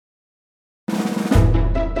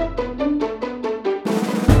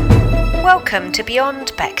Welcome to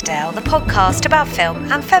Beyond Bechdel, the podcast about film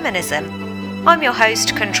and feminism. I'm your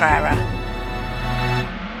host, Contrara.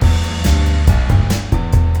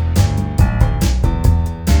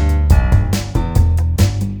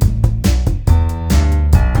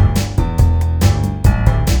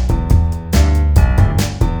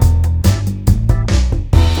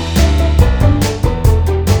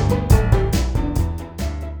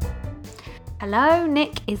 Hello,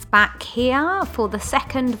 Nick is back here for the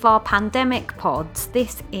second of our pandemic pods.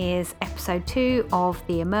 This is episode 2 of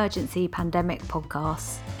the Emergency Pandemic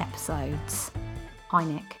Podcast episodes. Hi,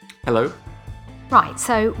 Nick. Hello. Right,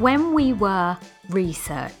 so when we were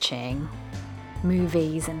researching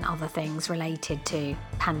movies and other things related to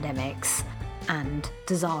pandemics and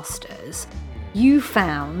disasters, you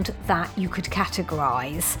found that you could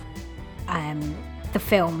categorise the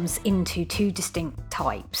films into two distinct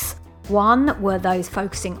types. One were those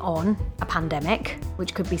focusing on a pandemic,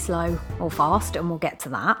 which could be slow or fast, and we'll get to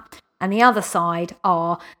that. And the other side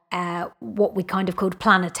are what we kind of called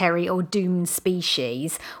planetary or doomed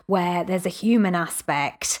species, where there's a human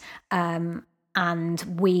aspect and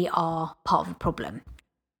we are part of the problem.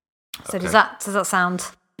 So Okay. does that sound...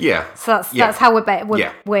 Yeah. So that's how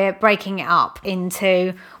we're breaking it up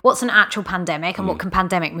into what's an actual pandemic and what can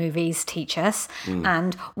pandemic movies teach us,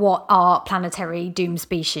 and what are planetary doom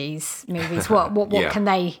species movies. What can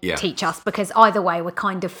they teach us? Because either way, we're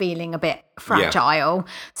kind of feeling a bit fragile.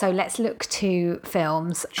 So let's look to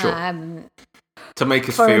films. Sure. To make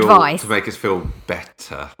us feel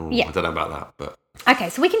better. I don't know about that, but okay.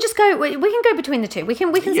 So we can just go. We can go between the two. We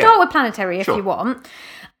can start with planetary if you want.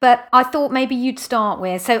 But I thought maybe you'd start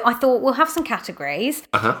with. So I thought we'll have some categories.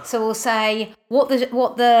 So we'll say what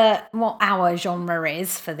our genre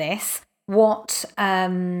is for this,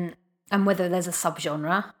 and whether there's a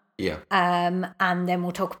subgenre. Yeah. And then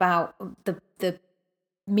we'll talk about the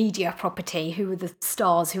media property. Who are the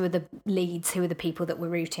stars? Who are the leads? Who are the people that we're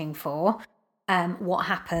rooting for? What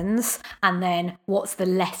happens? And then what's the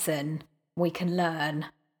lesson we can learn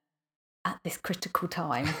at this critical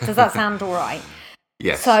time? Does that sound all right?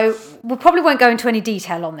 Yes. So we probably won't go into any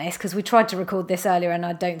detail on this because we tried to record this earlier and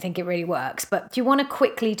I don't think it really works. But do you want to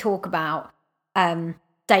quickly talk about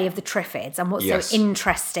Day of the Triffids and what's so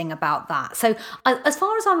interesting about that? So as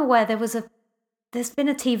far as I'm aware, there's been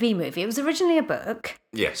a TV movie. It was originally a book.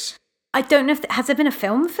 Yes. I don't know has there been a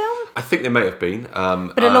film? I think there may have been.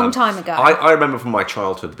 But a long time ago. I remember from my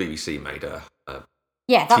childhood, the BBC made a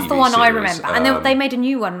that's TV the one series. I remember. And they made a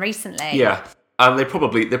new one recently. Yeah. They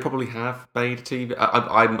probably have made a TV.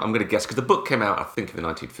 I'm going to guess because the book came out, I think, in the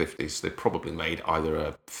 1950s. They probably made either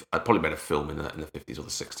a film in the 50s or the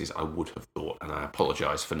 60s. I would have thought, and I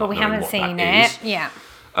apologise for not knowing what that is. But we haven't seen it. Yeah.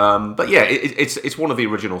 But yeah, it's one of the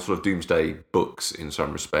original sort of doomsday books in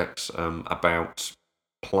some respects about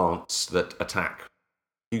plants that attack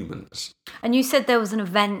humans. And you said there was an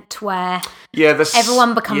event where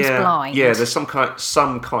everyone becomes blind. Yeah, there's some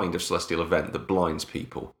kind of celestial event that blinds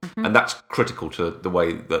people, and that's critical to the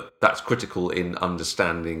way that's critical in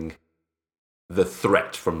understanding the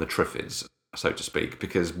threat from the Triffids, so to speak.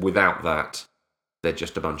 Because without that, they're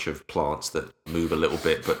just a bunch of plants that move a little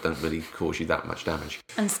bit but don't really cause you that much damage.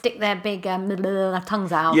 And stick their big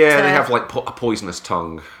tongues out. Yeah, they have like a poisonous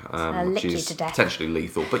tongue, which is to death. Potentially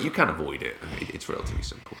lethal, but you can avoid it. It's relatively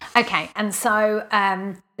simple. Okay, and so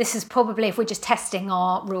this is probably, if we're just testing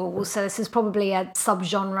our rules, so this is probably a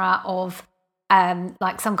subgenre of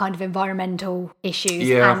like some kind of environmental issues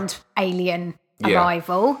and alien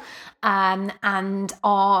arrival. And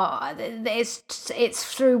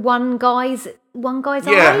it's through one guy's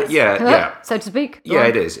eyes, so to speak.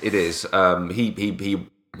 It is. He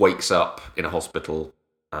wakes up in a hospital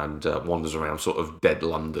and wanders around sort of dead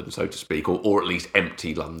London, so to speak, or at least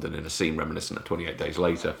empty London in a scene reminiscent of 28 Days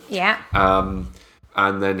Later. Yeah.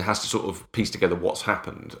 And then has to sort of piece together what's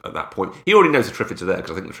happened at that point. He already knows the Triffids are there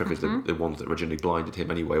because I think the Triffids are the ones that originally blinded him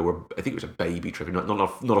anyway, or I think it was a baby Triffid,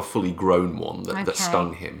 not a fully grown one that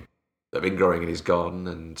stung him, that had been growing in his garden,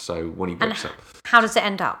 and so when he wakes up... How does it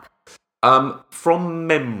end up? From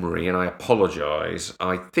memory, and I apologise,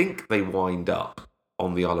 I think they wind up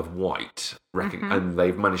on the Isle of Wight, and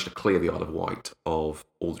they've managed to clear the Isle of Wight of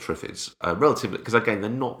all the Triffids, relatively, because again, they're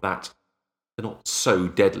not so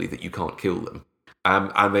deadly that you can't kill them.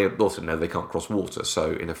 And they also know they can't cross water,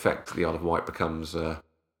 so in effect, the Isle of Wight becomes a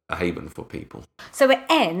haven for people. So it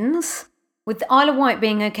ends with the Isle of Wight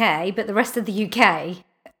being okay, but the rest of the UK...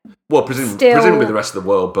 Well, presumably the rest of the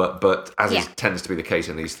world, but as tends to be the case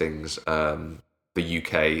in these things, the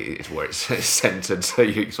UK is where it's centred, so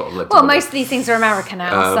you sort of live... Well, most of these things are America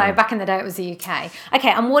now, so back in the day it was the UK. Okay,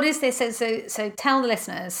 and what is this? So tell the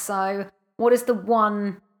listeners, so what is the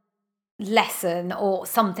one lesson or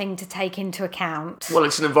something to take into account? Well,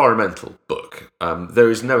 it's an environmental book. There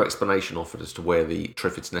is no explanation offered as to where the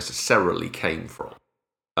Triffids necessarily came from.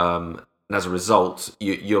 And as a result,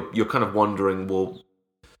 you're kind of wondering, well,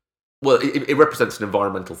 it represents an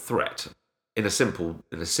environmental threat. In a simple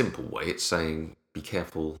way, it's saying, be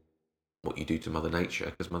careful what you do to Mother Nature,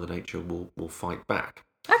 because Mother Nature will fight back.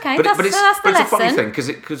 Okay, but that's the it's lesson. a funny thing,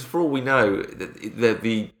 because for all we know,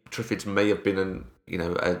 the Triffids may have been an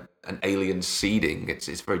alien seeding.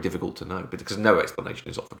 It's very difficult to know, because no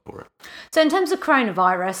explanation is offered for it. So in terms of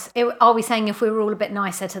coronavirus, are we saying if we were all a bit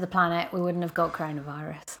nicer to the planet, we wouldn't have got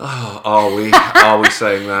coronavirus? Oh, are we? Are we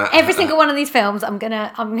saying that? Every single one of these films, I'm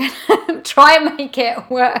gonna try and make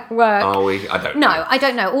it work. Are we? I don't know. No, I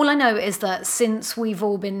don't know. All I know is that since we've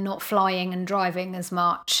all been not flying and driving as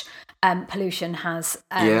much, pollution has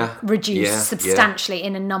reduced substantially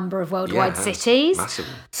in a number of worldwide cities.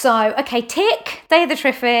 Massively. So, okay, tick, they're the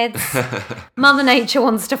Triffids. Mother Nature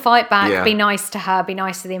wants to fight back. Be nice to her, be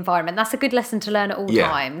nice to the environment. That's a good lesson to learn at all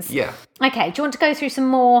times. Yeah. Okay, do you want to go through some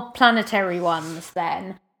more planetary ones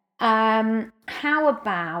then? How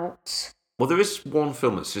about... Well, there is one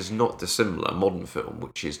film that's not dissimilar, a modern film,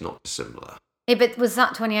 which is not dissimilar. Yeah, but was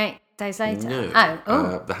that 28 Days Later?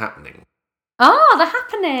 No. The Happening. Oh, The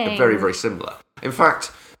Happening. They're very, very similar. In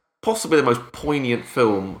fact, possibly the most poignant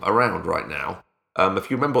film around right now. If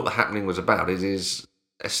you remember what The Happening was about, it is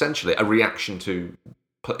essentially a reaction to...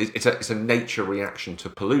 It's a nature reaction to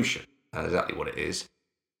pollution. That's exactly what it is.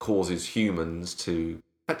 Causes humans to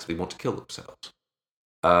effectively want to kill themselves.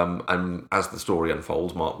 And as the story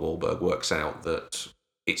unfolds, Mark Wahlberg works out that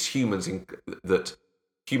it's humans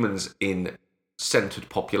in centred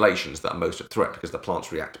populations that are most at threat, because the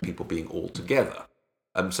plants react to people being all together.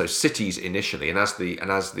 So cities initially, and as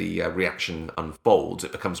the reaction unfolds,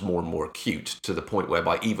 it becomes more and more acute, to the point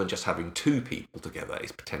whereby even just having two people together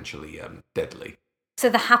is potentially deadly. So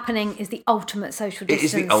The Happening is the ultimate social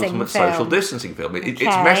distancing film. It is the ultimate social distancing film. Its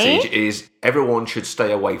message is everyone should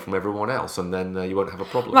stay away from everyone else, and then you won't have a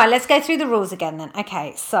problem. Right, let's go through the rules again then.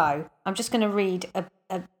 Okay, so I'm just going to read a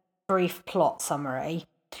brief plot summary.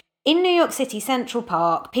 In New York City Central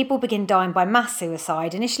Park, people begin dying by mass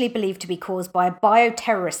suicide, initially believed to be caused by a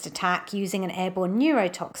bioterrorist attack using an airborne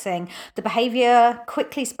neurotoxin. The behaviour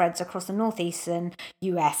quickly spreads across the northeastern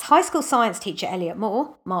US. High school science teacher Elliot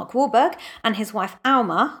Moore, Mark Wahlberg, and his wife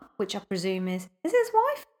Alma, which I presume is his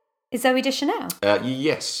wife? Is Zooey Deschanel?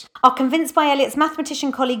 Yes. Are convinced by Elliot's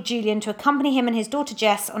mathematician colleague Julian to accompany him and his daughter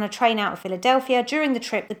Jess on a train out of Philadelphia. During the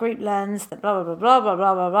trip, the group learns that blah, blah, blah, blah,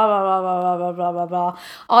 blah, blah, blah, blah, blah, blah, blah, blah, blah.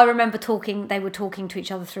 I remember they were talking to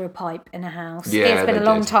each other through a pipe in a house. Yeah, it's been a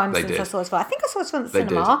long time since I saw this film. I think I saw this one at the They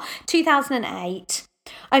cinema. 2008.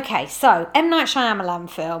 Okay, so M. Night Shyamalan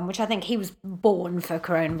film, which I think he was born for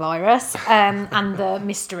coronavirus, and the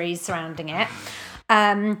mysteries surrounding it.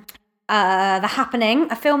 The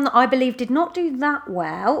Happening, a film that I believe did not do that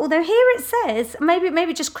well, although here it says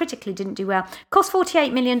maybe just critically didn't do well. Cost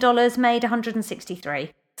 $48 million, made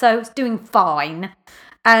 163, so it's doing fine.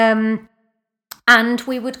 And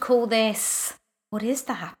we would call this, what is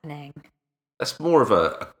The Happening? It's more of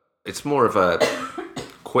a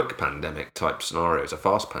quick pandemic type scenario. It's a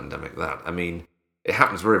fast pandemic. That, I mean, it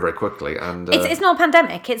happens very, very quickly, and it's not a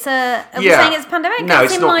pandemic. It's are we saying it's a pandemic? No,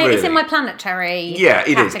 it's not really. It's in my planetary. Yeah,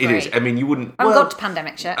 it is. category. It is. I mean, you wouldn't. I've got to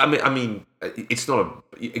pandemic shit. I mean, it's not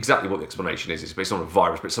exactly what the explanation is. It's not a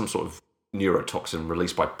virus, but it's some sort of neurotoxin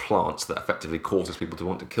released by plants that effectively causes people to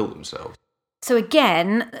want to kill themselves. So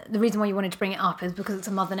again, the reason why you wanted to bring it up is because it's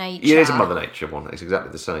a Mother Nature. Yeah, it's a Mother Nature one. It's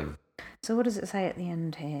exactly the same. So what does it say at the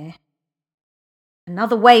end here?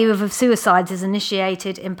 Another wave of suicides is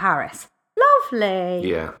initiated in Paris. Lovely.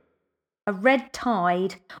 Yeah. A red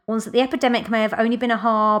tide warns that the epidemic may have only been a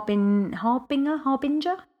harbinger?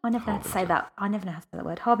 I never know how to say that. I never know how to say that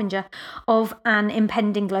word. Harbinger of an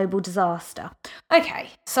impending global disaster. Okay,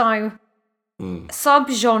 so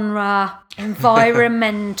subgenre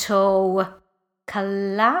environmental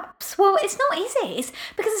collapse. Well, it's not, is it? It's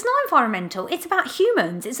because it's not environmental. It's about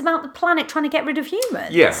humans. It's about the planet trying to get rid of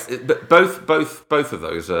humans. Yeah, but both of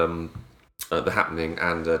those, The Happening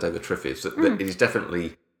and Day of the Triffids, that it is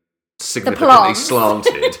definitely significantly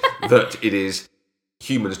slanted that it is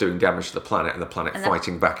humans doing damage to the planet and the planet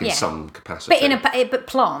fighting back in some capacity. But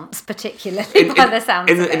plants particularly, by the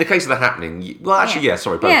sounds of it. In the case of The Happening, well, actually, both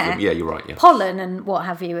of them. Yeah, you're right. Yeah. Pollen and what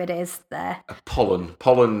have you, it is there.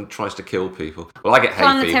 Pollen tries to kill people. Well, I get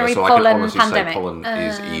hay fever, so I can honestly say pollen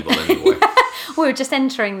is evil anyway. We're just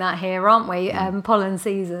entering that here, aren't we? Pollen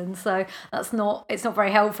season. So it's not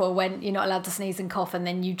very helpful when you're not allowed to sneeze and cough, and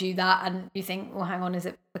then you do that and you think, well, hang on, is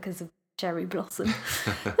it because of cherry blossom.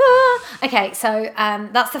 Okay, so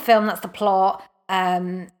that's the film, that's the plot.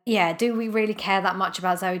 Do we really care that much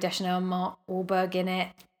about Zooey Deschanel and Mark Wahlberg in it?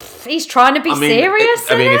 He's trying to be serious.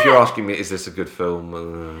 If you're asking me, is this a good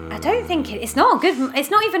film? I don't think it's not a good.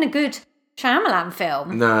 It's not even a good Shyamalan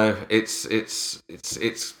film. No, it's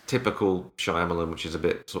typical Shyamalan, which is a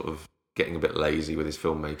bit sort of getting a bit lazy with his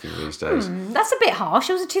filmmaking these days. That's a bit harsh.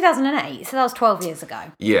 It was in 2008, so that was 12 years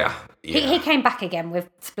ago. Yeah. He came back again with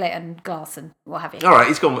Split and Glass and what have you. All right,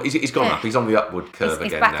 he's gone up. He's on the upward curve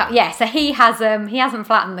he's again back now. up. Yeah, so he hasn't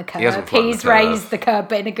flattened the curve. He's raised the curve,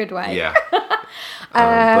 but in a good way. Yeah. But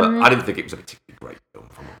I didn't think it was a particularly great film.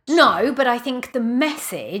 No, but I think the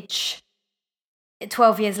message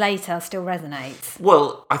 12 years later still resonates.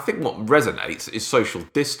 Well, I think what resonates is social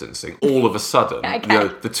distancing. All of a sudden,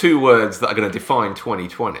 the two words that are going to define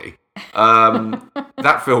 2020.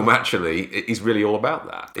 That film actually is really all about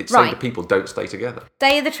that. It's saying that people don't stay together.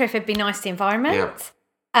 Day of the Trifid, be nice to the environment.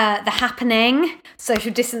 Yeah. The Happening,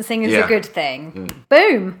 social distancing is a good thing.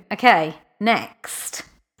 Boom. Okay, next.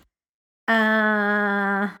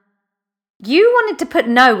 You wanted to put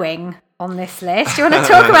Knowing on this list. Do you want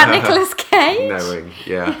to talk about Nicolas Cage? Knowing,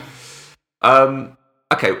 yeah.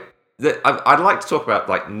 Okay, I'd like to talk about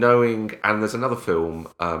like Knowing, and there's another film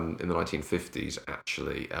in the 1950s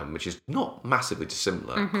actually, which is not massively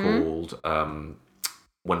dissimilar, called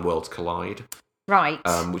When Worlds Collide. Right.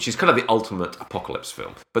 Which is kind of the ultimate apocalypse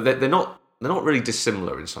film, but they're not really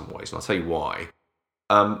dissimilar in some ways, and I'll tell you why.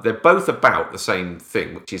 They're both about the same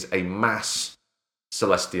thing, which is a mass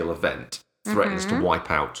celestial event threatens to wipe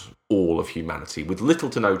out all of humanity with little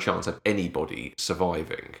to no chance of anybody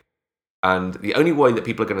surviving. And the only way that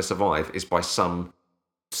people are going to survive is by some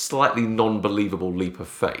slightly non-believable leap of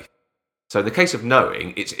faith. So in the case of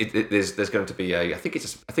Knowing, there's going to be I think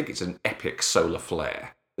it's an epic solar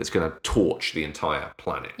flare that's going to torch the entire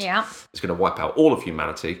planet. Yeah. It's going to wipe out all of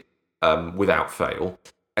humanity without fail,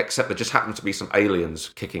 except there just happen to be some aliens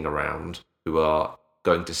kicking around who are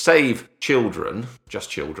going to save children,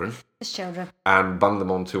 and bung them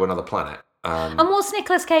onto another planet. And what's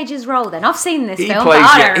Nicolas Cage's role then? I've seen this film, but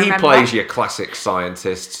I don't remember. He plays your classic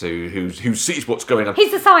scientist who sees what's going on.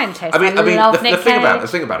 He's a scientist. The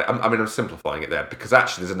thing about it, I'm simplifying it there, because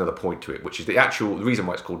actually there's another point to it, which is the reason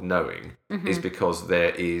why it's called Knowing is because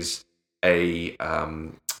there is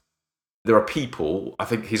there are people, I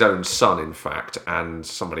think his own son, in fact, and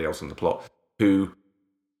somebody else in the plot, who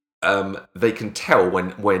they can tell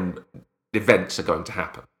when events are going to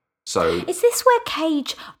happen. So is this where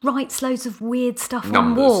Cage writes loads of weird stuff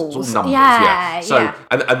on walls? Sort of numbers, yeah. So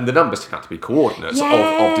and the numbers turn out to be coordinates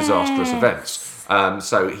of disastrous events.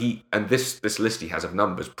 So this list he has of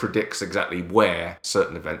numbers predicts exactly where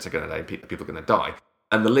certain events are going to people are going to die,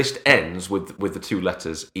 and the list ends with the two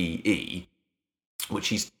letters EE, which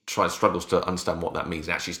he struggles to understand what that means.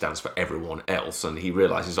 It actually stands for everyone else, and he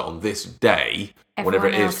realises that on this day, whatever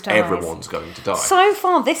it is, everyone's going to die. So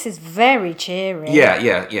far, this is very cheery.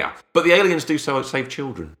 Yeah. But the aliens do save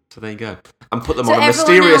children, so there you go. And put them on a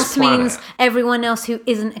mysterious planet. Means everyone else who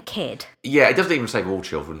isn't a kid. Yeah, it doesn't even save all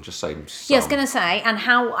children, just saves some. Yeah, I was going to say, and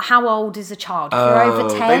how old is a child? If you're over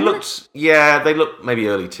 10? They look maybe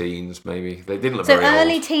early teens, maybe. They didn't look very old. So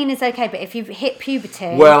early teen is okay, but if you've hit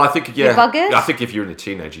puberty, well, I think, you're buggers? I think if you're a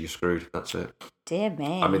teenager, you're screwed. That's it. Dear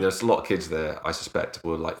me. I mean, there's a lot of kids there, I suspect,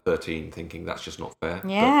 who are like 13 thinking that's just not fair.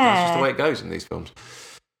 Yeah. But that's just the way it goes in these films.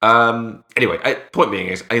 Anyway, point being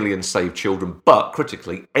is aliens save children, but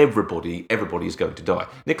critically, everybody is going to die.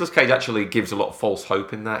 Nicolas Cage actually gives a lot of false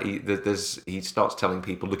hope in that. He starts telling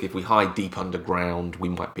people, look, if we hide deep underground, we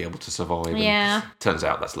might be able to survive. Yeah. And turns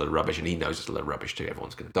out that's a load of rubbish, and he knows it's a load of rubbish too.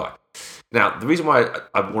 Everyone's going to die. Now, the reason why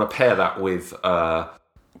I want to pair that with...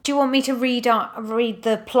 do you want me to read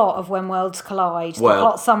the plot of When Worlds Collide? The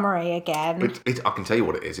plot summary again? I can tell you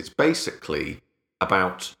what it is. It's basically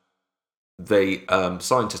about...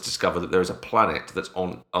 scientists discover that there is a planet that's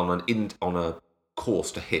on a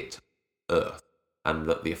course to hit Earth, and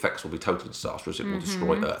that the effects will be totally disastrous. It will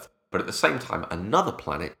destroy Earth. But at the same time, another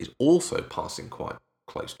planet is also passing quite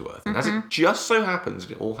close to Earth. And as it just so happens,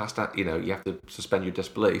 it all has to, you have to suspend your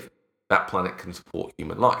disbelief, that planet can support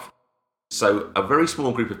human life. So a very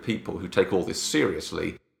small group of people who take all this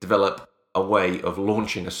seriously develop a way of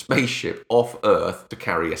launching a spaceship off Earth to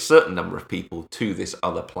carry a certain number of people to this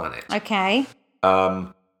other planet. Okay.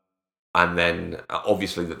 And then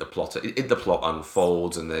obviously the plot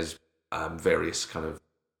unfolds, and there's various kind of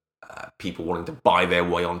people wanting to buy their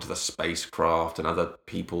way onto the spacecraft, and other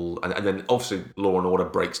people, and then obviously law and order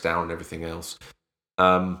breaks down and everything else.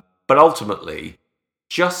 But ultimately,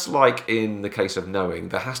 just like in the case of knowing,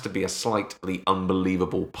 there has to be a slightly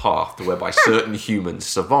unbelievable path to whereby certain humans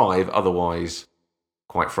survive. Otherwise,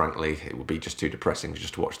 quite frankly, it would be just too depressing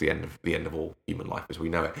just to watch the end of all human life as we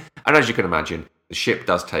know it. And as you can imagine, the ship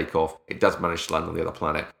does take off. It does manage to land on the other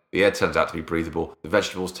planet. The air turns out to be breathable. The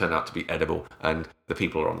vegetables turn out to be edible, and the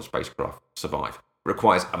people who are on the spacecraft survive. It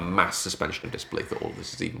requires a mass suspension of disbelief that all of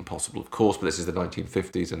this is even possible, of course. But this is the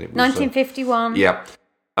 1950s, and it was 1951. Yeah.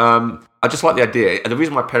 I just like the idea, and the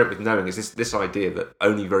reason why I pair it with knowing is this idea that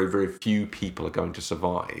only very, very few people are going to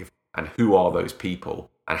survive, and who are those people,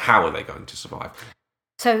 and how are they going to survive?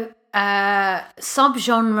 So,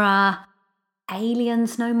 subgenre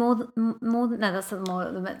aliens, more than no, that's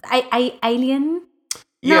more alien.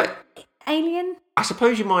 Yeah, no, alien. I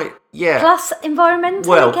suppose you might. Yeah. Plus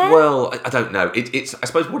environmental. Well, I don't know. It's. I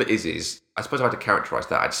suppose what it is. I suppose if I had to characterise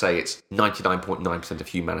that, I'd say it's 99.9% of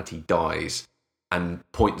humanity dies, and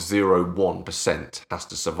 0.01% has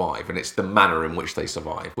to survive, and it's the manner in which they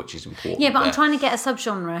survive which is important. Yeah, but I'm trying to get a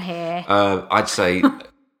subgenre here. I'd say.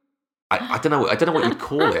 I don't know. I don't know what you'd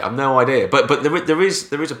call it. I've no idea. But there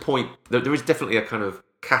is a point. There is definitely a kind of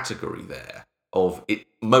category there of it.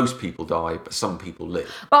 Most people die, but some people live.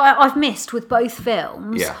 But I've missed with both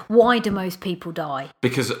films. Yeah. Why do most people die?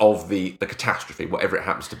 Because of the catastrophe, whatever it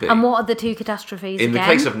happens to be. And what are the two catastrophes in again?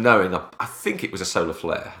 the case of knowing, I think it was a solar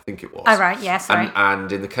flare. I think it was. Oh right, yes, right.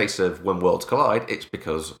 And in the case of when worlds collide, it's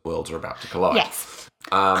because worlds are about to collide. Yes.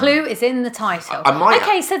 Clue is in the title.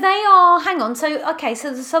 Okay, so they are. Hang on. So the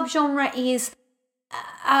subgenre is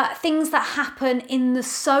things that happen in the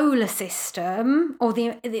solar system or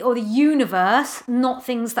the universe, not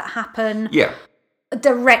things that happen. Yeah.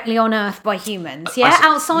 Directly on Earth by humans,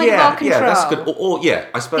 outside of our control. Yeah, that's good. Or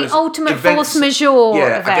I suppose the ultimate force majeure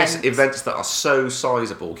event. I guess events that are so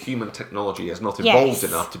sizable, human technology has not evolved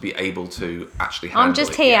enough to be able to actually handle it. I'm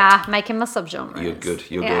just here making my subgenres. You're good.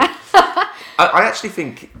 Good. I actually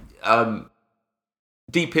think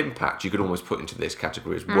Deep Impact you could almost put into this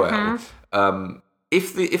category as well.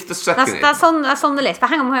 If the second that's on the list, but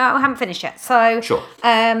hang on, we haven't finished yet. So sure.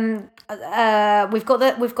 We've got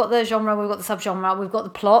the genre, we've got the subgenre, we've got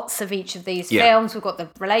the plots of each of these films, we've got the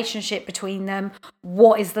relationship between them.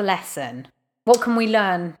 What is the lesson? What can we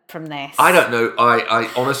learn from this? I don't know.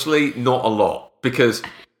 I honestly not a lot because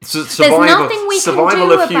there's nothing we can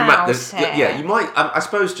do of about it. Yeah, you might. I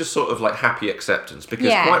suppose just sort of like happy acceptance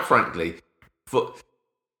because quite frankly, for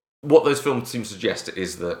what those films seem to suggest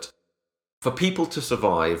is that for people to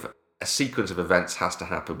survive, a sequence of events has to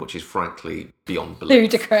happen, which is frankly beyond belief.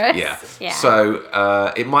 Ludicrous. Yeah.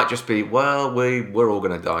 So it might just be, well, we're all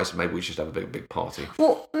going to die, so maybe we should have a big party.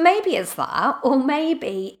 Well, maybe it's that, or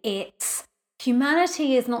maybe it's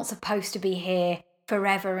humanity is not supposed to be here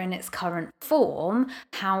forever in its current form.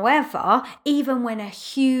 However, even when a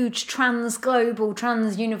huge trans-global,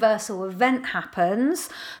 trans-universal event happens,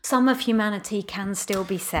 some of humanity can still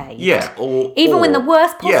be saved. Yeah. Even when the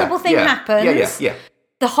worst possible thing happens. Yeah.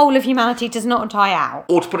 The whole of humanity does not die out.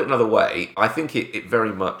 Or to put it another way, I think it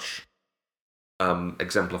very much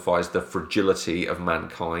exemplifies the fragility of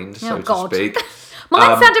mankind, so to speak.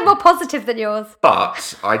 Mine sounded more positive than yours.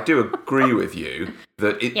 But I do agree with you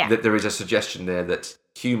that that there is a suggestion there that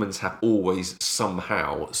humans have always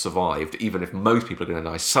somehow survived, even if most people are going to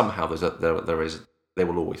die. Somehow they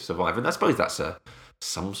will always survive, and I suppose that's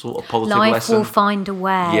some sort of positive lesson. Life will find a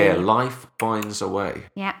way. Yeah, life finds a way.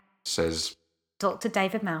 Yeah, says Dr.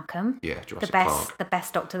 David Malcolm. Yeah, Jurassic Park. The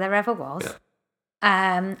best doctor there ever was. Yeah.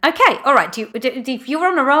 Okay, all right. You're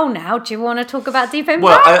on a roll now. Do you want to talk about Deep Impact?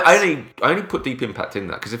 Well, I only put Deep Impact in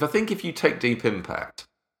that because if you take Deep Impact,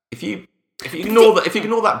 if you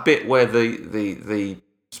ignore that bit where the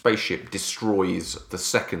spaceship destroys the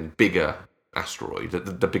second bigger asteroid,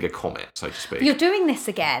 the bigger comet, so to speak. You're doing this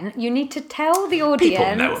again. You need to tell the audience.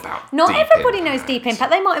 People know about Not Deep everybody Impact. knows Deep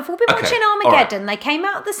Impact. They might have all been watching Armageddon. Right. They came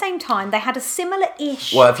out at the same time. They had a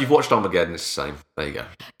similar-ish. Well, if you've watched Armageddon, it's the same. There you go.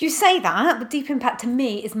 You say that, but Deep Impact to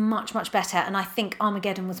me is much, much better, and I think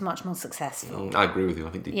Armageddon was much more successful. I agree with you. I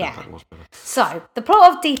think Deep Impact was better. So, the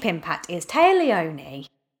plot of Deep Impact is Téa Leoni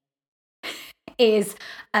is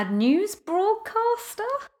a news broadcaster.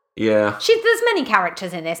 Yeah. There's many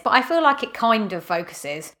characters in this, but I feel like it kind of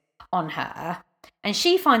focuses on her. And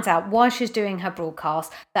she finds out while she's doing her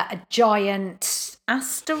broadcast that a giant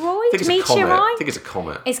asteroid, meteorite, I think it's a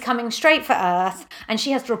comet, is coming straight for Earth, and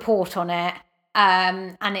she has to report on it.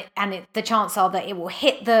 The chances are that it will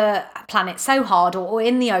hit the planet so hard, or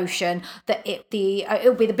in the ocean, that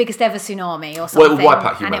it'll be the biggest ever tsunami or something. Well, it will wipe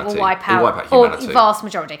out humanity. And it will wipe out humanity. Or the vast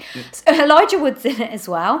majority. So Elijah Wood's in it as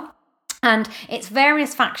well. And it's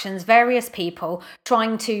various factions, various people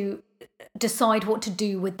trying to decide what to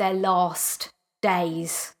do with their last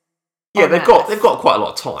days. Yeah, on they've Earth. got quite a lot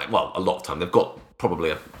of time. Well, a lot of time. They've got probably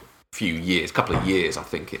a couple of years, I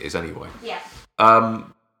think it is anyway. Yeah.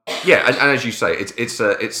 Yeah, and as you say, it's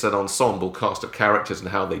an ensemble cast of characters and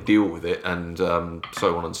how they deal with it, and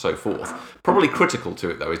so on and so forth. Probably critical to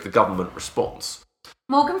it though is the government response.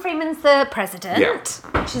 Morgan Freeman's the president,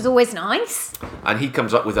 which is always nice. And he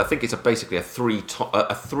comes up with, I think it's basically a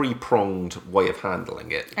three-pronged way of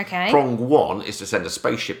handling it. Okay. Prong one is to send a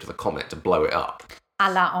spaceship to the comet to blow it up.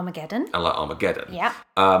 A la Armageddon. Yeah.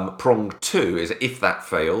 Prong two is, if that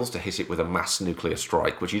fails, to hit it with a mass nuclear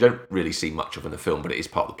strike, which you don't really see much of in the film, but it is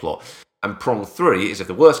part of the plot. And prong three is, if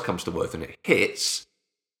the worst comes to worst and it hits...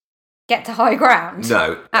 Get to high ground.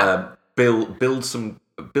 No.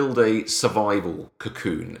 Build a survival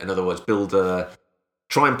cocoon. In other words,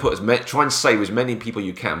 try and save as many people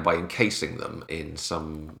you can by encasing them in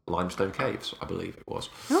some limestone caves, I believe it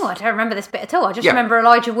was. Oh, I don't remember this bit at all. I just remember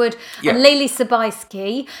Elijah Wood and Lily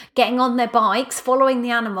Sobieski getting on their bikes, following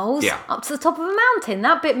the animals up to the top of a mountain.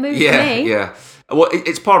 That bit moved me. Yeah. Well,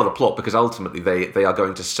 it's part of the plot because ultimately they are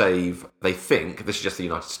going to save, they think, this is just the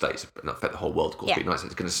United States, but not affect the whole world, of course, but the United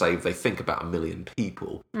States is going to save, they think, about 1 million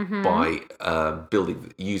people by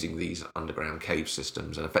using these underground cave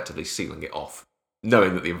systems and effectively sealing it off,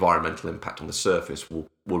 knowing that the environmental impact on the surface will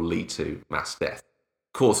lead to mass death.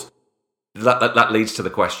 Of course, that leads to the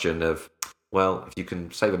question of, well, if you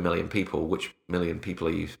can save 1 million people, which million people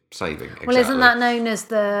are you saving exactly? Well, isn't that known as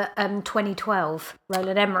the 2012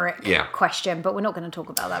 Roland Emmerich question? But we're not going to talk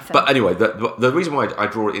about that film. But anyway, the reason why I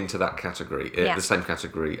draw it into that category, the same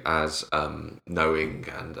category as Knowing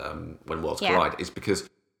and When Worlds Collide, is because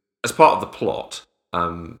as part of the plot,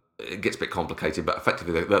 it gets a bit complicated, but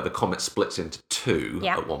effectively the comet splits into two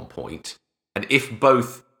at one point. And if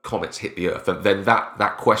both comets hit the Earth, then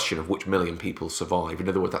that question of which million people survive, in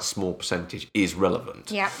other words, that small percentage, is relevant.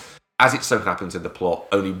 Yeah. As it so happens in the plot,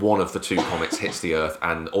 only one of the two comets hits the Earth,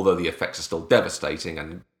 and although the effects are still devastating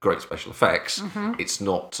and great special effects, it's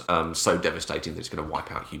not so devastating that it's going to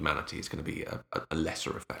wipe out humanity. It's going to be a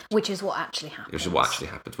lesser effect. Which is what actually happens.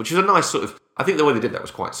 Which is a nice sort of... I think the way they did that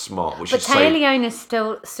was quite smart. But Téa Leoni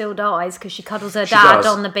still dies because she cuddles her dad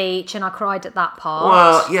on the beach, and I cried at that part.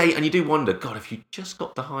 Well, yeah, and you do wonder, God, if you just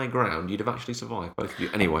got the high ground, you'd have actually survived, both of you.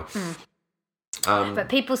 Anyway. But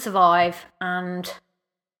people survive, and...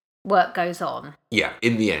 work goes on. Yeah,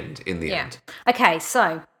 in the end. Okay,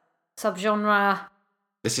 so subgenre.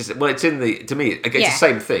 This is it's in the, to me, again, it's the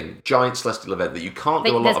same thing. Giant celestial event that you can't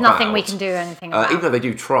do a lot about. There's nothing we can do anything about. Even though they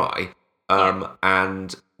do try.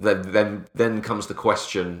 And then comes the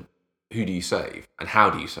question, who do you save and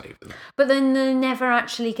how do you save them? But then they never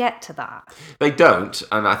actually get to that. They don't,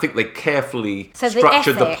 and I think they carefully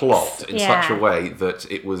structured the plot in such a way that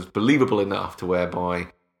it was believable enough to whereby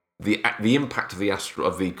the impact of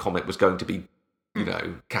the comet was going to be,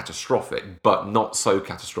 catastrophic, but not so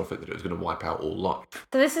catastrophic that it was going to wipe out all life.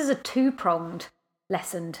 So this is a two-pronged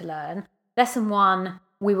lesson to learn. Lesson one,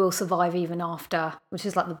 we will survive even after, which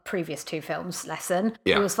is like the previous two films' lesson.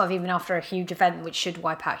 Yeah. We will survive even after a huge event which should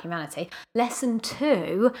wipe out humanity. Lesson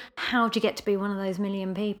two, how do you get to be one of those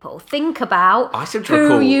million people? Think about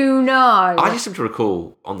who you know. I just seem to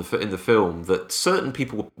recall in the film that certain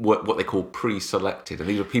people were what they call pre-selected, and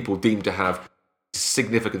these were people deemed to have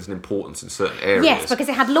significance and importance in certain areas. Yes, because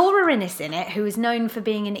it had Laura Innes in it, who is known for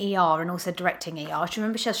being in ER and also directing ER. Do you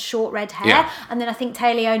remember she has short red hair? And then I think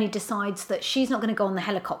Téa Leoni decides that she's not going to go on the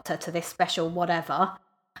helicopter to this special whatever,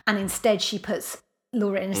 and instead she puts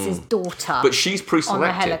Laura Innes' daughter. But she's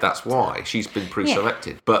pre-selected, that's why. She's been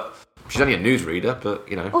pre-selected. Yeah. But she's only a newsreader, but,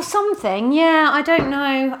 Or something, I don't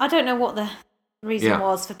know. I don't know what the reason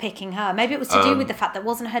was for picking her. Maybe it was to do with the fact that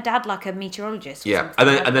wasn't her dad like a meteorologist?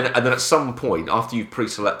 And then at some point after you've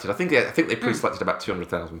pre-selected, I think they pre-selected about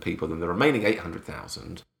 200,000 people. Then the remaining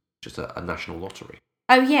 800,000, just a national lottery.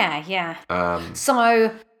 Oh yeah.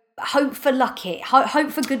 So hope for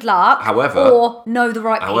good luck. However, or know the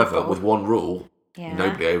right people. However, with one rule,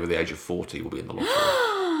 nobody over the age of 40 will be in the lottery.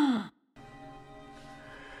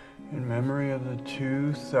 In memory of the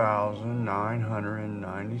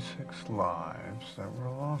 2,996 lives that were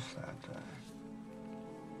lost that day.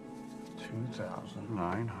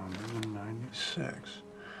 2,996.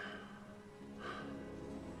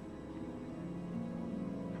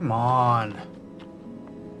 Come on.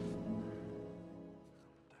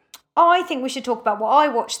 I think we should talk about what I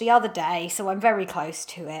watched the other day, so I'm very close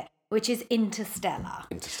to it, which is Interstellar.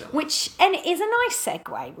 Which is a nice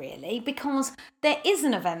segue, really, because there is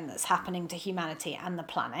an event that's happening to humanity and the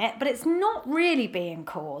planet, but it's not really being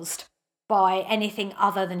caused by anything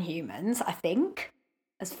other than humans, I think.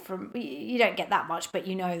 as from you don't get that much, but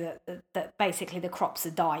you know that basically the crops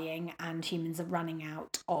are dying and humans are running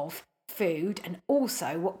out of food. And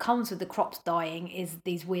also what comes with the crops dying is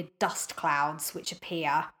these weird dust clouds which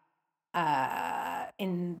appear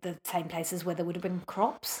in the same places where there would have been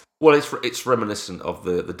crops. Well, it's reminiscent of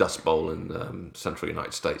the Dust Bowl in central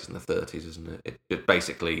United States in the 30s, isn't it? It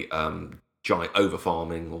basically giant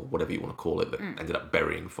over-farming, or whatever you want to call it, that ended up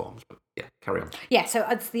burying farms. But yeah, carry on. Yeah, so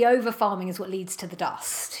it's the over-farming is what leads to the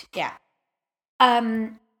dust. Yeah.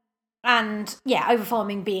 And yeah,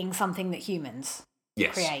 over-farming being something that humans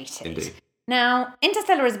created. Indeed. Now,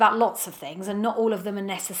 Interstellar is about lots of things, and not all of them are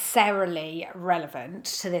necessarily relevant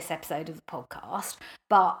to this episode of the podcast,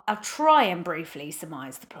 but I'll try and briefly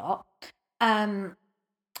surmise the plot.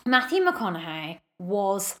 Matthew McConaughey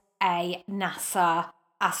was a NASA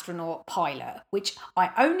astronaut pilot, which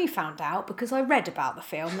I only found out because I read about the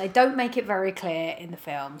film. They don't make it very clear in the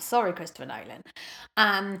film. Sorry, Christopher Nolan.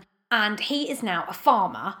 And he is now a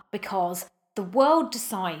farmer because the world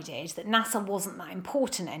decided that NASA wasn't that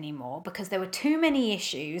important anymore because there were too many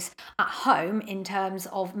issues at home in terms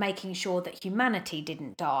of making sure that humanity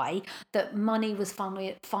didn't die, that money was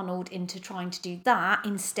funneled into trying to do that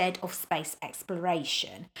instead of space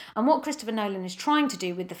exploration. And what Christopher Nolan is trying to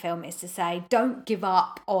do with the film is to say, don't give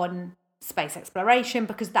up on space exploration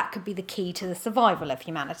because that could be the key to the survival of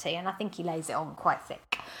humanity. And I think he lays it on quite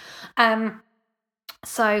thick.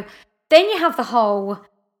 So then you have the whole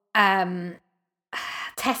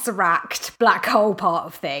Tesseract black hole part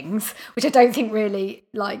of things, which I don't think really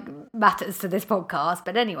matters to this podcast.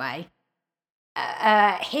 But anyway,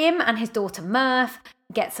 him and his daughter Murph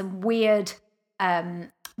get some weird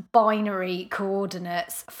binary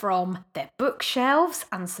coordinates from their bookshelves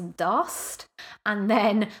and some dust, and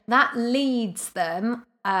then that leads them.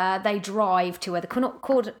 They drive to where the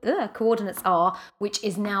coordinates are, which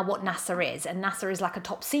is now what NASA is. And NASA is like a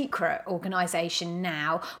top secret organisation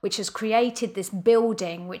now, which has created this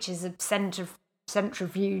building, which is a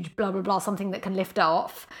centrifuge, blah, blah, blah, something that can lift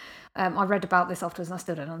off. I read about this afterwards and I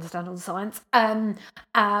still don't understand all the science.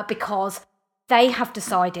 Because they have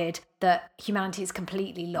decided that humanity is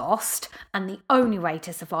completely lost and the only way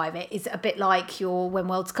to survive it is a bit like your When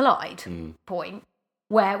Worlds Collide point,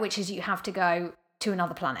 which is you have to go to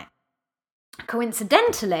another planet.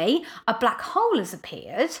 Coincidentally, a black hole has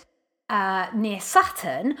appeared near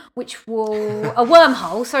Saturn, which will a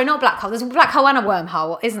wormhole. Sorry, not a black hole. There's a black hole and a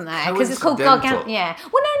wormhole, isn't there? Because it's called Gargantua. Yeah.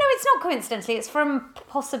 Well, no, it's not coincidentally. It's from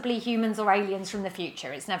possibly humans or aliens from the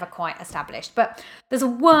future. It's never quite established. But there's a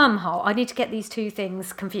wormhole. I need to get these two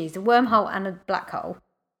things confused: a wormhole and a black hole.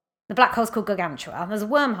 The black hole's called Gargantua. There's a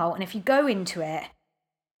wormhole, and if you go into it,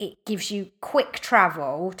 it gives you quick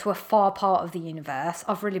travel to a far part of the universe.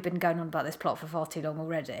 I've really been going on about this plot for far too long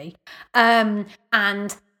already. And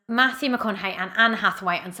Matthew McConaughey and Anne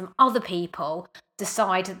Hathaway and some other people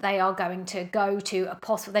decide that they are going to go to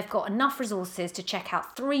they've got enough resources to check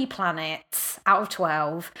out 3 planets out of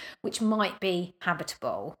 12, which might be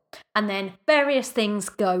habitable. And then various things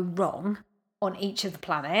go wrong on each of the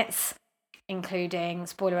planets, including,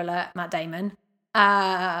 spoiler alert, Matt Damon,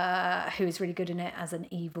 who is really good in it as an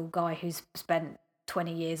evil guy who's spent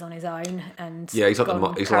 20 years on his own. And yeah, he's like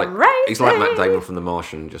Matt Damon from The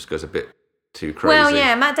Martian, just goes a bit too crazy. Well,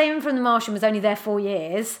 yeah, Matt Damon from The Martian was only there 4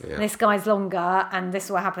 years. Yeah. This guy's longer, and this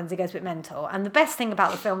is what happens. He goes a bit mental. And the best thing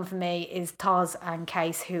about the film for me is Taz and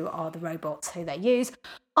Case, who are the robots who they use.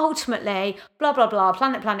 Ultimately, blah, blah, blah,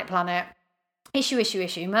 planet.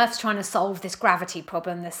 Issue. Murph's trying to solve this gravity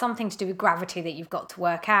problem. There's something to do with gravity that you've got to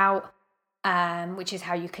work out. Which is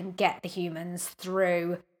how you can get the humans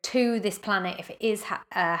through to this planet if it is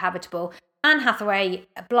habitable. Anne Hathaway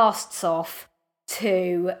blasts off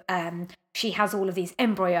to, she has all of these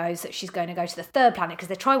embryos that she's going to go to the 3rd planet, because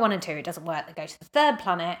they try 1 and 2, it doesn't work. They go to the 3rd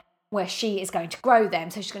planet where she is going to grow them,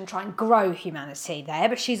 so she's going to try and grow humanity there,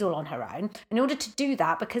 but she's all on her own. In order to do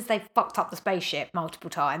that, because they've fucked up the spaceship multiple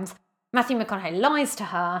times, Matthew McConaughey lies to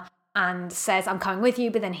her and says, I'm coming with you,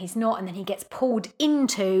 but then he's not, and then he gets pulled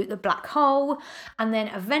into the black hole, and then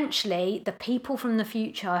eventually the people from the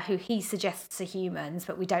future, who he suggests are humans,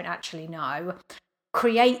 but we don't actually know,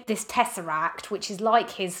 create this tesseract, which is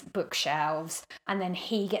like his bookshelves, and then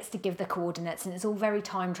he gets to give the coordinates, and it's all very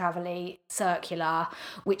time travel-y, circular,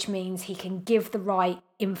 which means he can give the right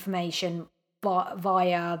information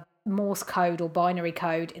via Morse code or binary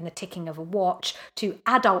code in the ticking of a watch to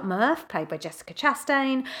adult Murph, played by Jessica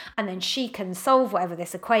Chastain, and then she can solve whatever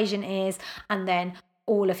this equation is, and then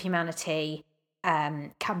all of humanity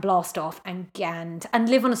can blast off and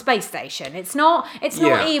live on a space station. It's not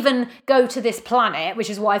even go to this planet,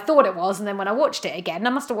 which is what I thought it was, and then when I watched it again,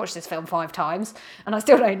 I must have watched this film 5 times and I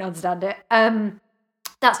still don't understand it.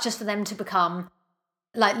 That's just for them to become,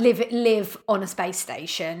 like, live on a space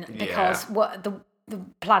station because what the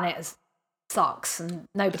planet sucks and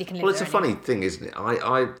nobody can live Well, it's there a funny anymore. thing, isn't it?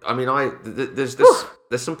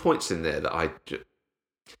 There's some points in there that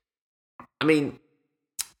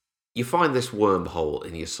you find this wormhole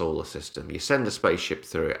in your solar system. You send a spaceship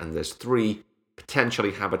through it, and there's 3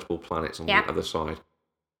 potentially habitable planets on the other side.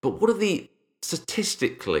 But what are the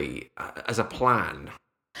statistically, as a plan?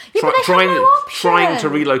 Trying to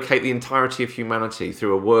relocate the entirety of humanity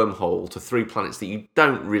through a wormhole to 3 planets that you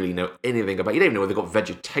don't really know anything about. You don't even know whether they've got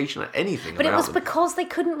vegetation or anything. But about it was them. because they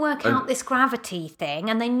couldn't work out this gravity thing,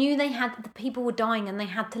 and they knew the people were dying, and they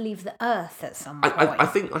had to leave the Earth at some point. I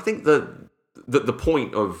think the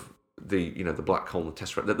point of the black hole and the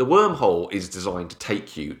Tesseract, that the wormhole is designed to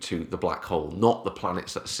take you to the black hole, not the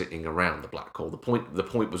planets that are sitting around the black hole. The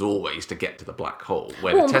point was always to get to the black hole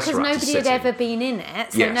where the Tesseract because nobody is sitting. had ever been in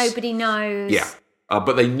it, so nobody knows. Yeah,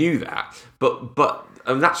 but they knew that. But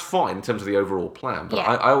and that's fine in terms of the overall plan. But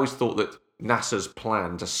I always thought that NASA's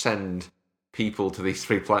plan to send people to these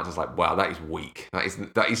 3 planets was like, wow, that is weak. That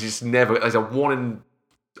is just never. There's a 1 in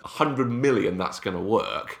 100 million that's going to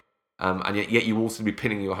work. And yet you also be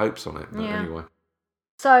pinning your hopes on it. But anyway.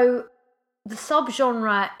 So the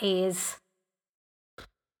subgenre is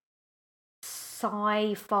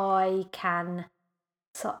sci-fi.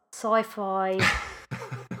 Sci-fi.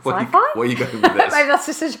 Where are you going with this? Maybe that's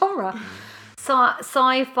just a genre.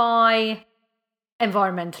 Sci-fi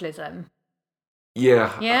environmentalism.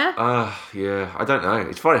 Yeah. Yeah? Yeah. I don't know.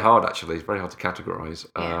 It's very hard, actually. It's very hard to categorise.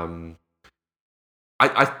 Yeah.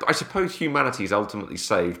 I suppose humanity is ultimately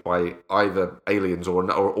saved by either aliens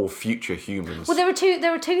or future humans. Well, there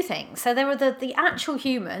are two things. So there are the actual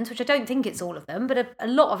humans, which I don't think it's all of them, but a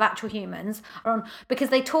lot of actual humans are on, because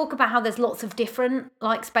they talk about how there's lots of different,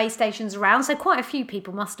 like, space stations around. So quite a few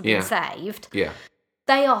people must have been saved. Yeah.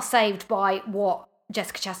 They are saved by what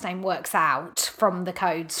Jessica Chastain works out from the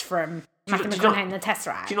codes from Matthew McConaughey and the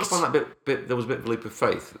Tesseract. Do you not find that bit there was a bit of a leap of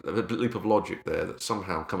faith, a leap of logic there, that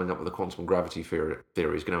somehow coming up with a quantum gravity theory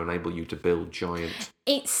is going to enable you to build giant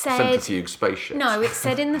centrifuge spaceships? No, it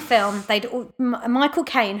said in the film Michael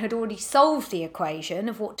Caine had already solved the equation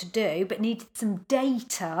of what to do, but needed some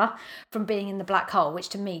data from being in the black hole, which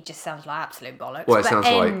to me just sounds like absolute bollocks. Well, it sounds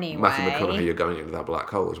like Matthew McConaughey, you're going into that black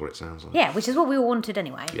hole, is what it sounds like. Yeah, which is what we all wanted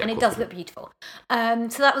anyway, and it does look beautiful.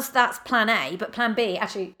 So that's plan A, but plan B,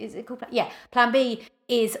 actually, is it called plan? Yeah, plan B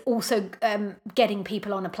is also getting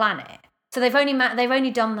people on a planet. So they've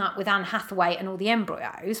only done that with Anne Hathaway and all the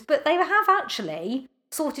embryos, but they have actually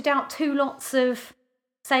sorted out 2 lots of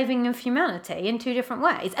saving of humanity in 2 different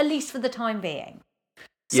ways, at least for the time being.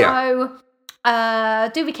 So,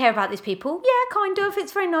 do we care about these people? Yeah, kind of.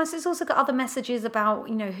 It's very nice. It's also got other messages about,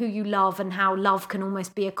 who you love and how love can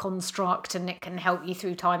almost be a construct and it can help you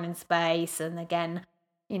through time and space. And again,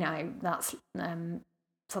 that's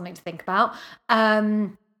something to think about.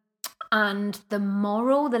 And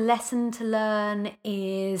the lesson to learn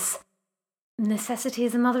is necessity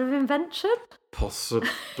is the mother of invention.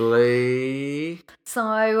 Possibly.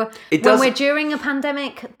 So when we're during a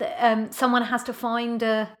pandemic, someone has to find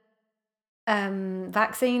a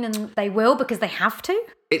vaccine, and they will, because they have to.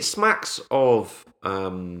 It smacks of,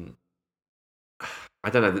 I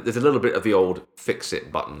don't know, there's a little bit of the old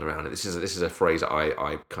fix-it button around it. This is a phrase that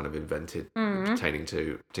I kind of invented pertaining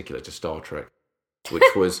to, particular to Star Trek, which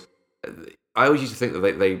was, I always used to think that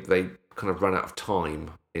they kind of ran out of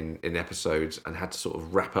time in episodes and had to sort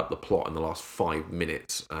of wrap up the plot in the last 5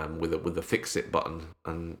 minutes with the fix-it button,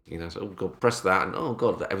 and so, oh god, press that, and oh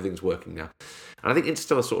god, everything's working now. And I think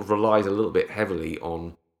Interstellar sort of relies a little bit heavily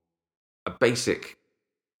on a basic,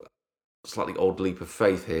 slightly odd leap of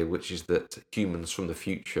faith here, which is that humans from the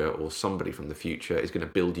future, or somebody from the future, is going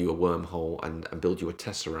to build you a wormhole and build you a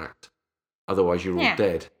tesseract. Otherwise, you're all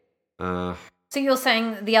dead. So you're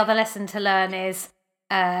saying the other lesson to learn is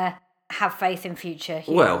have faith in future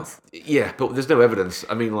humans? Well, yeah, but there's no evidence.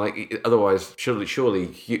 I mean, like, otherwise, surely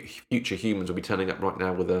future humans will be turning up right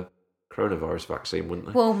now with a coronavirus vaccine, wouldn't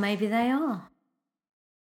they? Well, maybe they are.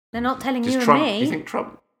 They're not telling you Trump, and me. Do you think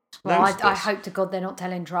Trump Well, knows I this? hope to God they're not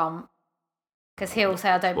telling Trump. Because he'll say,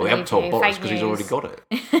 I don't Well, they believe haven't told you. Boris Fake because he's already got it.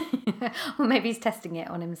 Well, maybe he's testing it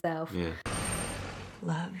on himself. Yeah.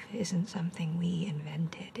 Love isn't something we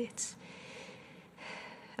invented. It's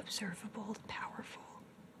observable, powerful.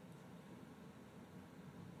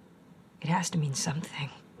 It has to mean something.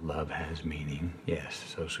 Love has meaning, yes.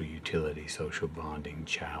 Social utility, social bonding,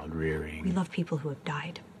 child rearing. We love people who have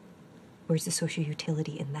died. Where's the social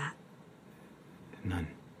utility in that? None.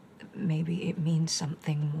 Maybe it means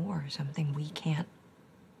something more, something we can't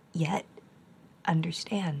yet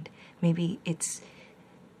understand. Maybe it's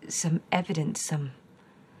some evidence, some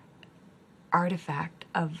artifact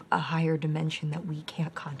of a higher dimension that we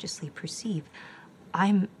can't consciously perceive.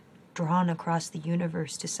 I'm drawn across the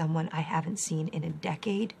universe to someone I haven't seen in a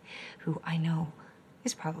decade, who I know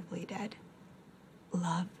is probably dead.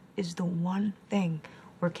 Love is the one thing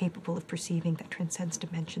we're capable of perceiving that transcends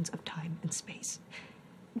dimensions of time and space.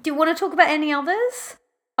 Do you want to talk about any others?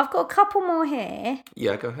 I've got a couple more here.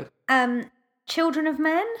 Yeah, go ahead. Children of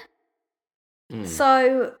Men.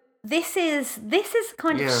 So this is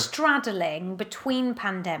kind of straddling between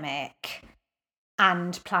pandemic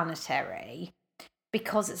and planetary,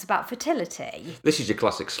 because it's about fertility. This is your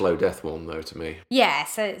classic slow death one, though, to me. Yeah,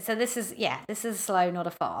 so this is slow, not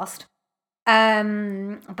a fast.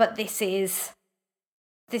 But this is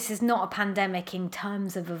not a pandemic in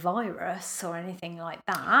terms of a virus or anything like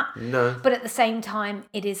that. No. But at the same time,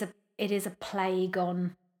 it is a plague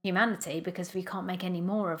on humanity, because if we can't make any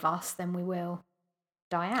more of us, then we will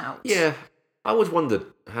die out. Yeah, I always wondered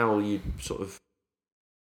how you sort of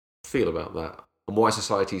feel about that, and why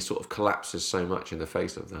society sort of collapses so much in the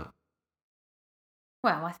face of that.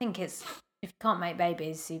 Well, I think it's, if you can't make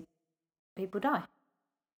babies, people die.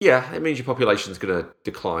 Yeah, it means your population's going to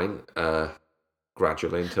decline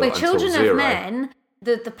gradually until But Children zero. of Men,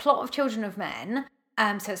 the plot of Children of Men,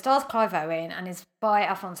 so it stars Clive Owen and is by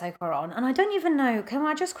Alfonso Cuarón. And I don't even know, can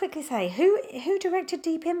I just quickly say, who directed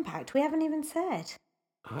Deep Impact? We haven't even said.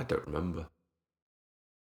 I don't remember.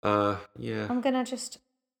 Yeah. I'm going to just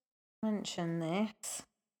mention this.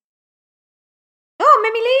 Oh,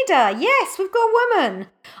 Mimi Leader! Yes, we've got a woman!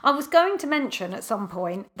 I was going to mention at some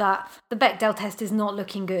point that the Bechdel test is not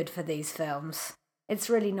looking good for these films. It's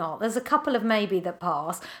really not. There's a couple of maybe that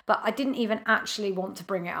pass, but I didn't even actually want to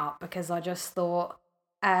bring it up, because I just thought,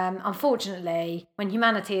 unfortunately, when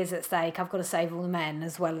humanity is at stake, I've got to save all the men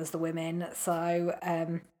as well as the women. So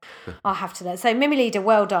I'll have to. So Mimi Leader,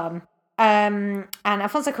 well done. And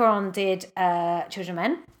Alfonso Cuarón did Children of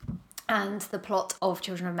Men. And the plot of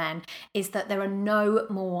Children of Men is that there are no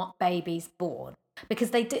more babies born,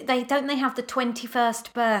 because they have the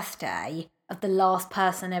 21st birthday of the last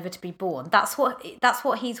person ever to be born. That's what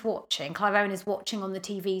he's watching. Clive Owen is watching on the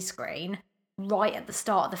TV screen right at the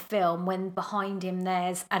start of the film, when behind him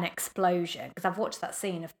there's an explosion, because I've watched that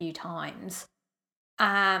scene a few times.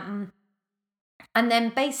 And then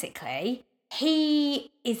basically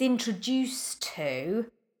he is introduced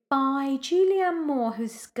to by Julianne Moore,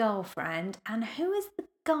 who's his girlfriend. And who is the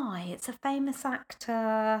guy? It's a famous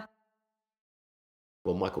actor.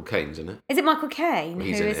 Well, Michael Caine's in it. Is it Michael Caine? Well,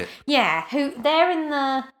 he's in it. Yeah, who they're in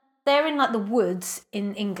like the woods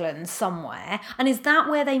in England somewhere. And is that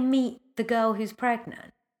where they meet the girl who's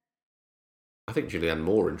pregnant? I think Julianne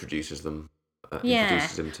Moore introduces them. Yeah,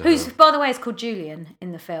 introduces him to who's, her. by the way, is called Julian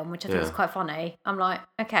in the film, which I think is Yeah. quite funny. I'm like,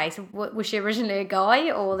 okay, so was she originally a guy,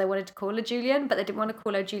 or they wanted to call her Julian, but they didn't want to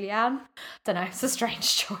call her Julianne? Don't know. It's a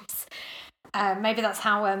strange choice. Maybe that's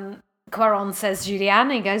how Cuarón says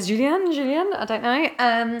Julianne. He goes Julianne. I don't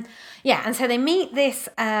know. Yeah, and so they meet this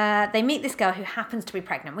girl who happens to be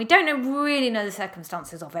pregnant. We don't really know the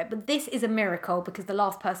circumstances of it, but this is a miracle, because the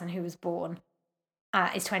last person who was born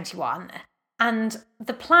is 21. And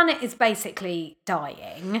the planet is basically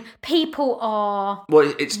dying. People are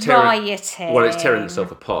rioting. Well, it's tearing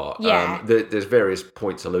itself apart. Yeah. There's various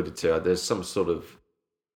points alluded to. There's some sort of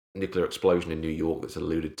nuclear explosion in New York that's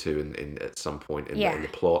alluded to in at some point in the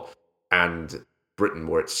plot. And Britain,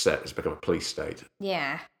 where it's set, has become a police state.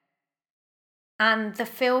 Yeah. And the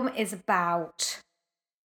film is about...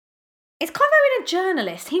 It's Clive Owen, a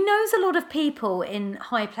journalist. He knows a lot of people in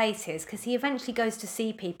high places, because he eventually goes to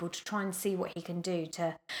see people to try and see what he can do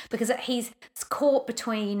to... Because he's caught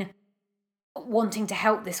between wanting to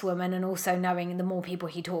help this woman and also knowing the more people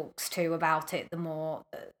he talks to about it, the more...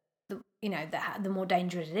 the more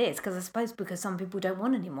dangerous it is. Because I suppose because some people don't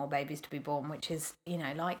want any more babies to be born, which is,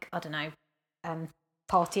 like, I don't know,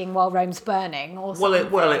 partying while Rome's burning or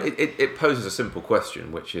something. Well, it poses a simple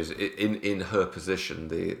question, which is, in her position,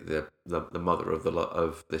 the mother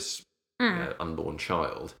of this unborn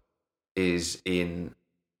child is in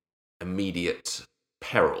immediate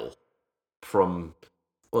peril from,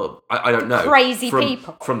 well, I don't know, crazy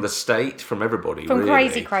people, from the state, from everybody, from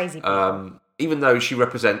really. crazy people. Even though she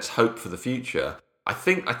represents hope for the future, I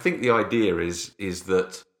think the idea is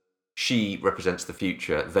that she represents the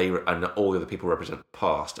future, and all the other people represent the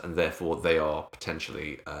past, and therefore they are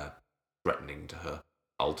potentially threatening to her,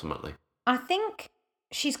 ultimately. I think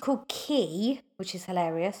she's called Key, which is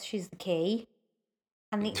hilarious. She's the Key.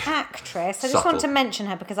 And the actress, I just want to mention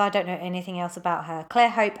her because I don't know anything else about her. Claire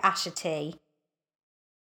Hope Asherty.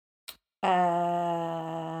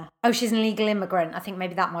 She's an illegal immigrant. I think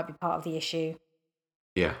maybe that might be part of the issue.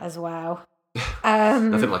 Yeah. as well.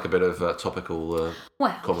 Nothing like a bit of topical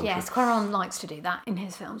commentary. Yes, Cuarón likes to do that in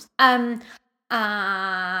his films. And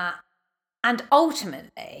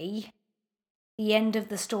ultimately, the end of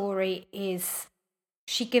the story is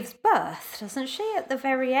she gives birth, doesn't she, at the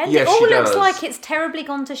very end? Yes, it all she looks does. like it's terribly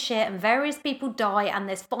gone to shit and various people die and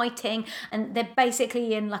there's fighting and they're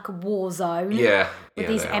basically in like a war zone with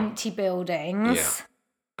these empty buildings. Yeah.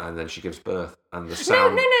 And then she gives birth, and the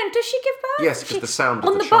sound. No. Does she give birth? Yes, because the sound of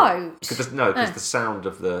on the the child. boat. Because the sound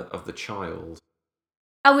of the child.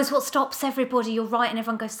 Oh, is what stops everybody. You're right, and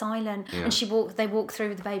everyone goes silent. Yeah. And they walk through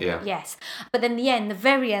with the baby. Yeah. Yes, but then the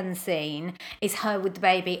very end scene is her with the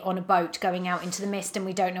baby on a boat going out into the mist, and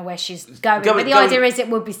we don't know where she's going. But the idea is it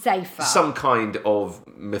would be safer. Some kind of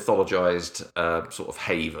mythologized sort of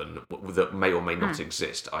haven that may or may not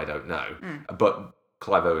exist. I don't know, but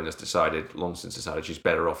Clive Owen has long since decided she's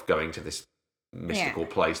better off going to this mystical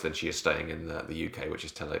place than she is staying in the UK, which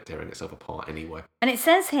is tearing itself apart anyway. And it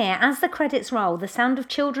says here, as the credits roll, the sound of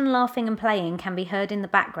children laughing and playing can be heard in the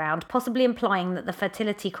background, possibly implying that the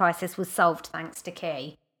fertility crisis was solved thanks to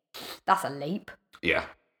Key. That's a leap. Yeah.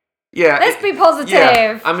 Let's be positive.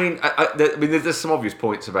 Yeah. I mean, there's some obvious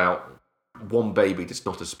points about one baby does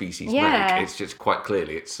not a species make. It's just quite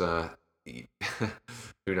clearly it's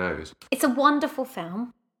who knows. It's a wonderful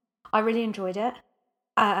film. I really enjoyed it.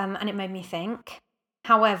 And it made me think.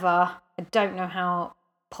 However, I don't know how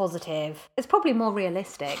positive. It's probably more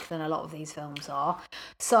realistic than a lot of these films are.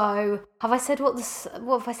 So, have I said what the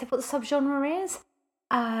subgenre is?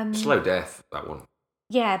 Slow death, that one.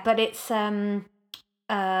 Yeah, but it's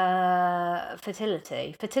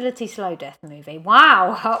fertility slow death movie.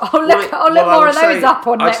 Wow, I'll look more of those up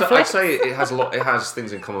on Netflix. I'd say it has a lot. It has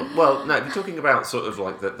things in common. Well, no, if you're talking about sort of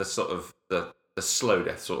like the sort of the slow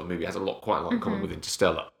death sort of movie, it has quite a lot in common with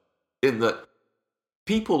Interstellar, in that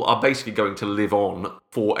people are basically going to live on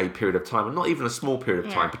for a period of time, and not even a small period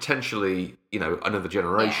of time, potentially, another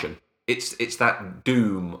generation. It's that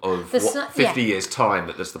doom of 50 years time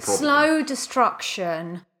that's the problem. Slow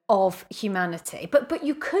destruction of humanity. But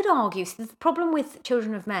you could argue, so the problem with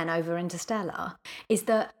Children of Men over Interstellar is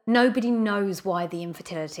that nobody knows why the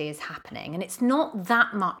infertility is happening, and it's not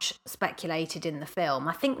that much speculated in the film.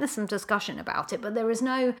 I think there's some discussion about it, but there is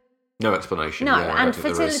no explanation. No, and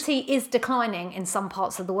fertility is declining in some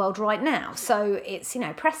parts of the world right now. So it's,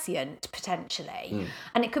 prescient, potentially.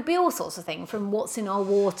 And it could be all sorts of things, from what's in our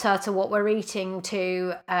water to what we're eating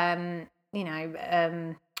to,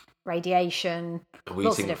 radiation. Are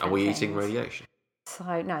we eating radiation?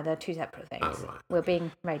 So, no, they're two separate things. Oh, right. We're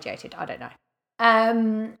being radiated. I don't know.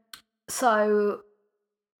 So,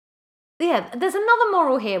 yeah, there's another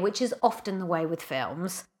moral here, which is often the way with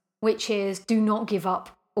films, which is do not give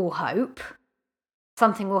up all hope.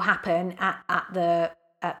 Something will happen at the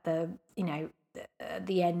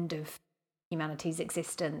end of humanity's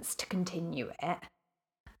existence to continue it.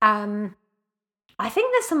 I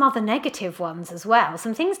think there's some other negative ones as well,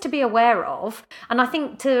 some things to be aware of. And I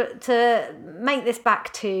think to make this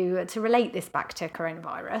back to relate this back to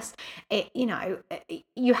coronavirus,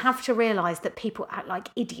 you have to realise that people act like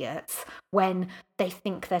idiots when they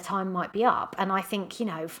think their time might be up. And I think,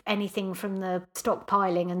 anything from the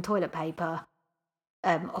stockpiling and toilet paper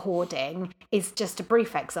hoarding is just a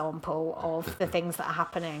brief example of the things that are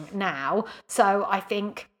happening now. So I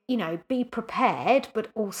think, be prepared, but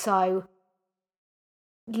also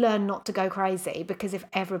learn not to go crazy, because if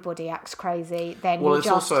everybody acts crazy, then you're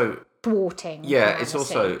just thwarting. Yeah, it's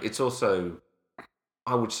also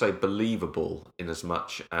I would say believable in as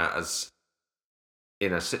much as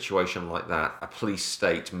in a situation like that, a police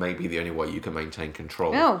state may be the only way you can maintain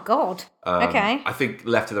control. Oh God. Okay. I think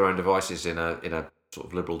left to their own devices in a sort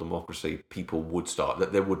of liberal democracy, people would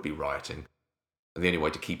that there would be rioting, and the only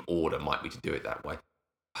way to keep order might be to do it that way.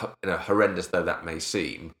 Horrendous though that may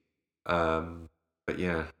seem. But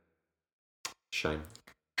yeah, shame.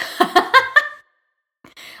 I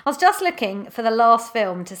was just looking for the last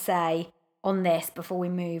film to say on this before we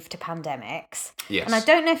move to pandemics. Yes. And I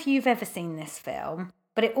don't know if you've ever seen this film,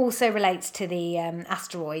 but it also relates to the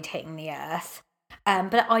asteroid hitting the Earth.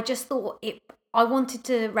 But I just thought I wanted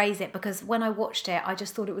to raise it because when I watched it, I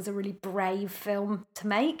just thought it was a really brave film to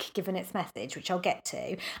make, given its message, which I'll get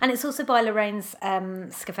to. And it's also by Lorraine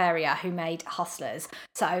Scafaria, who made Hustlers.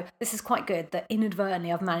 So this is quite good that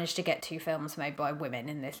inadvertently I've managed to get two films made by women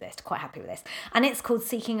in this list. Quite happy with this. And it's called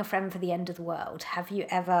Seeking a Friend for the End of the World. Have you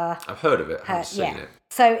ever... I've heard of it, I haven't seen it.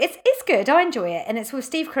 So it's good. I enjoy it. And it's with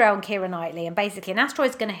Steve Carell and Keira Knightley. And basically an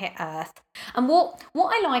asteroid's going to hit Earth. And what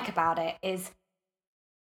I like about it is...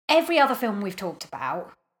 every other film we've talked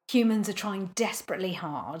about, humans are trying desperately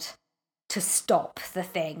hard to stop the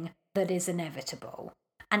thing that is inevitable.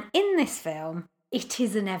 And in this film, it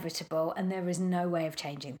is inevitable and there is no way of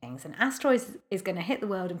changing things. An asteroid is going to hit the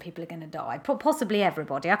world and people are going to die. Possibly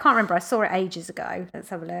everybody. I can't remember. I saw it ages ago. Let's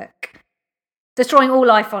have a look. Destroying all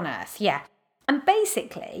life on Earth. Yeah. And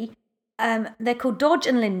basically, they're called Dodge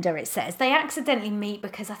and Linda, it says. They accidentally meet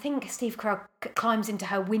because I think Steve Carell climbs into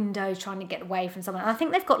her window trying to get away from someone. And I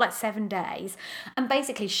think they've got like 7 days. And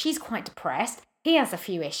basically, she's quite depressed. He has a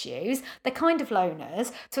few issues. They're kind of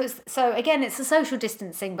loners. So again, it's a social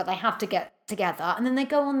distancing, but they have to get together. And then they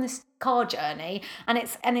go on this car journey, and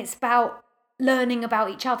it's about learning about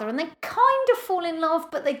each other. And they kind of fall in love,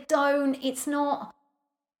 but they don't. It's not.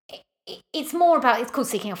 It's more about. It's called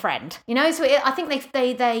seeking a friend. You know. So I think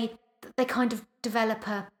they kind of develop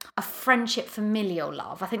a friendship, familial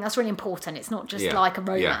love. I think that's really important. It's not just like a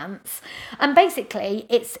romance. Yeah. And basically,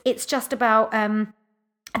 it's just about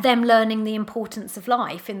them learning the importance of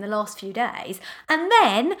life in the last few days. And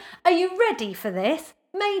then, are you ready for this?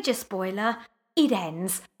 Major spoiler, it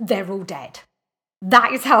ends. They're all dead.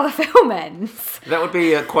 That is how the film ends. That would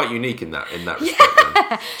be quite unique in that respect.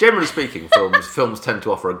 Yeah. Generally speaking, films tend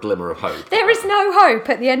to offer a glimmer of hope. There is no hope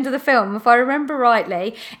at the end of the film. If I remember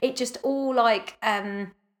rightly, it just all like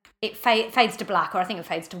it fades to black, or I think it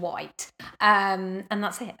fades to white, and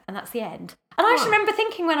that's it, and that's the end. And I just remember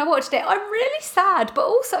thinking when I watched it, I'm really sad, but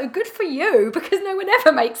also good for you, because no one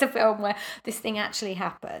ever makes a film where this thing actually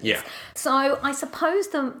happens. Yeah. So I suppose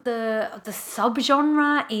the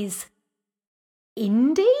subgenre is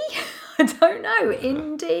indie? I don't know.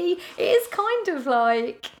 Indie. It is kind of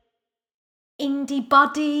like indie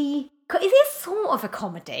buddy. It is sort of a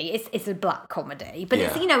comedy. It's a black comedy, but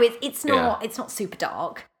it's it's not super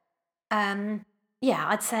dark.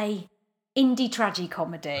 I'd say indie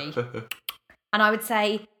tragicomedy. And I would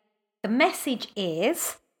say the message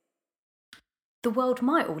is the world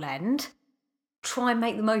might all end. Try and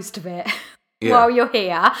make the most of it. Yeah. While you're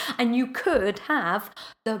here, and you could have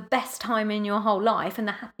the best time in your whole life and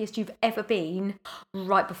the happiest you've ever been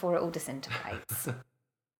right before it all disintegrates.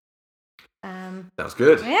 That's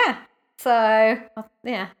good. Yeah. So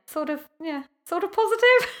sort of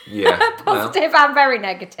positive. Yeah. Positive and very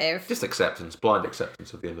negative. Just acceptance, blind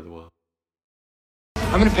acceptance of the end of the world.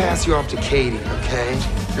 I'm gonna pass you off to Katie, okay?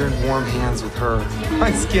 You're in warm hands with her.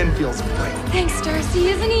 My skin feels great. Thanks, Darcy.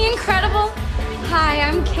 Isn't he incredible? Hi,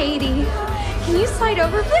 I'm Katie. Can you slide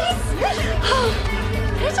over, please? Oh,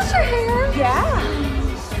 can I touch your hair?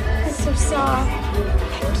 Yeah. It's so soft.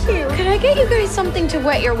 Thank you. Could I get you guys something to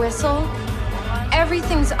wet your whistle?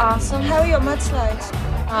 Everything's awesome. How are your mudslides?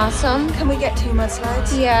 Awesome. Can we get 2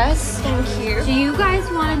 mudslides? Yes. Thank you. Do you guys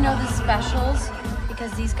want to know the specials?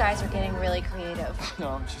 Because these guys are getting really creative. No,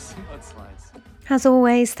 I'm just mudslides. As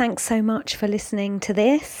always, thanks so much for listening to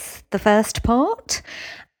this, the first part.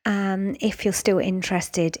 If you're still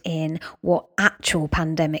interested in what actual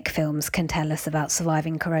pandemic films can tell us about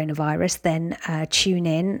surviving coronavirus, then tune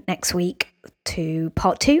in next week to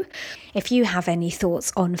part 2. If you have any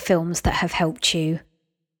thoughts on films that have helped you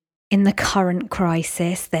in the current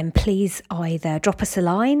crisis, then please either drop us a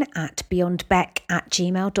line at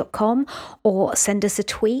beyondbeck@gmail.com or send us a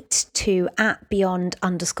tweet to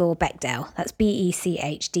 @beyond_Bechdel. That's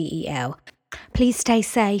BECHDEL. Please stay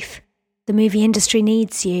safe. The movie industry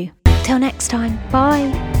needs you. Till next time.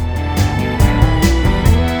 Bye.